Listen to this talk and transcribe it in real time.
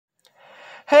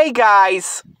Hey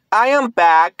guys, I am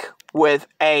back with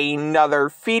another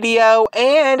video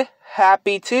and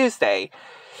happy Tuesday.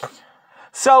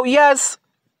 So yes,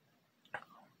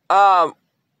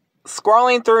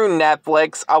 scrolling through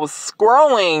Netflix, I was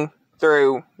scrolling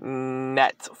through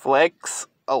Netflix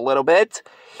a little bit,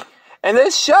 and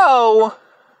this show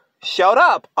showed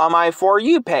up on my For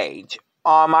You page,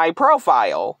 on my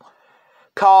profile,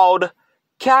 called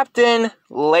Captain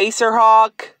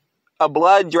Laserhawk, a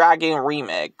Blood Dragon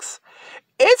Remix.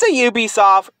 It's a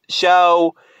Ubisoft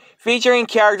show featuring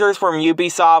characters from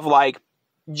Ubisoft like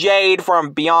Jade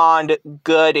from Beyond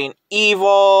Good and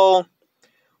Evil,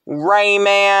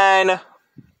 Rayman,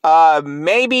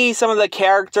 maybe some of the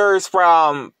characters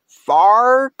from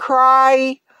Far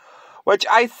Cry, which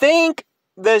I think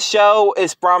this show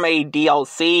is from a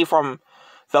DLC from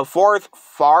the 4th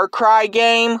Far Cry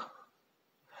game.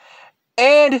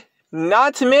 And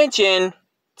not to mention,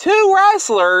 2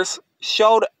 wrestlers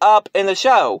showed up in the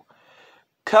show.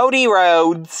 Cody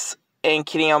Rhodes and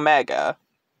Kenny Omega.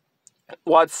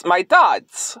 What's my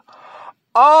thoughts?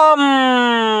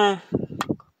 My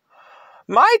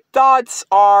thoughts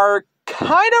are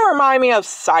kind of remind me of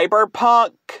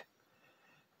Cyberpunk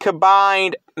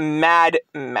combined Mad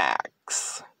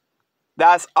Max.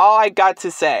 That's all I got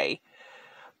to say.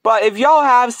 But if y'all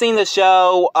have seen the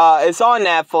show, it's on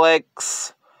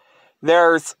Netflix.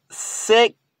 There's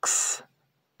 6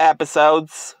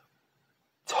 episodes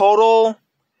total.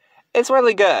 It's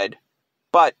really good.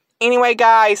 But anyway,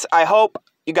 guys, I hope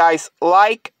you guys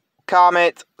like,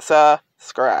 comment,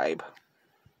 subscribe.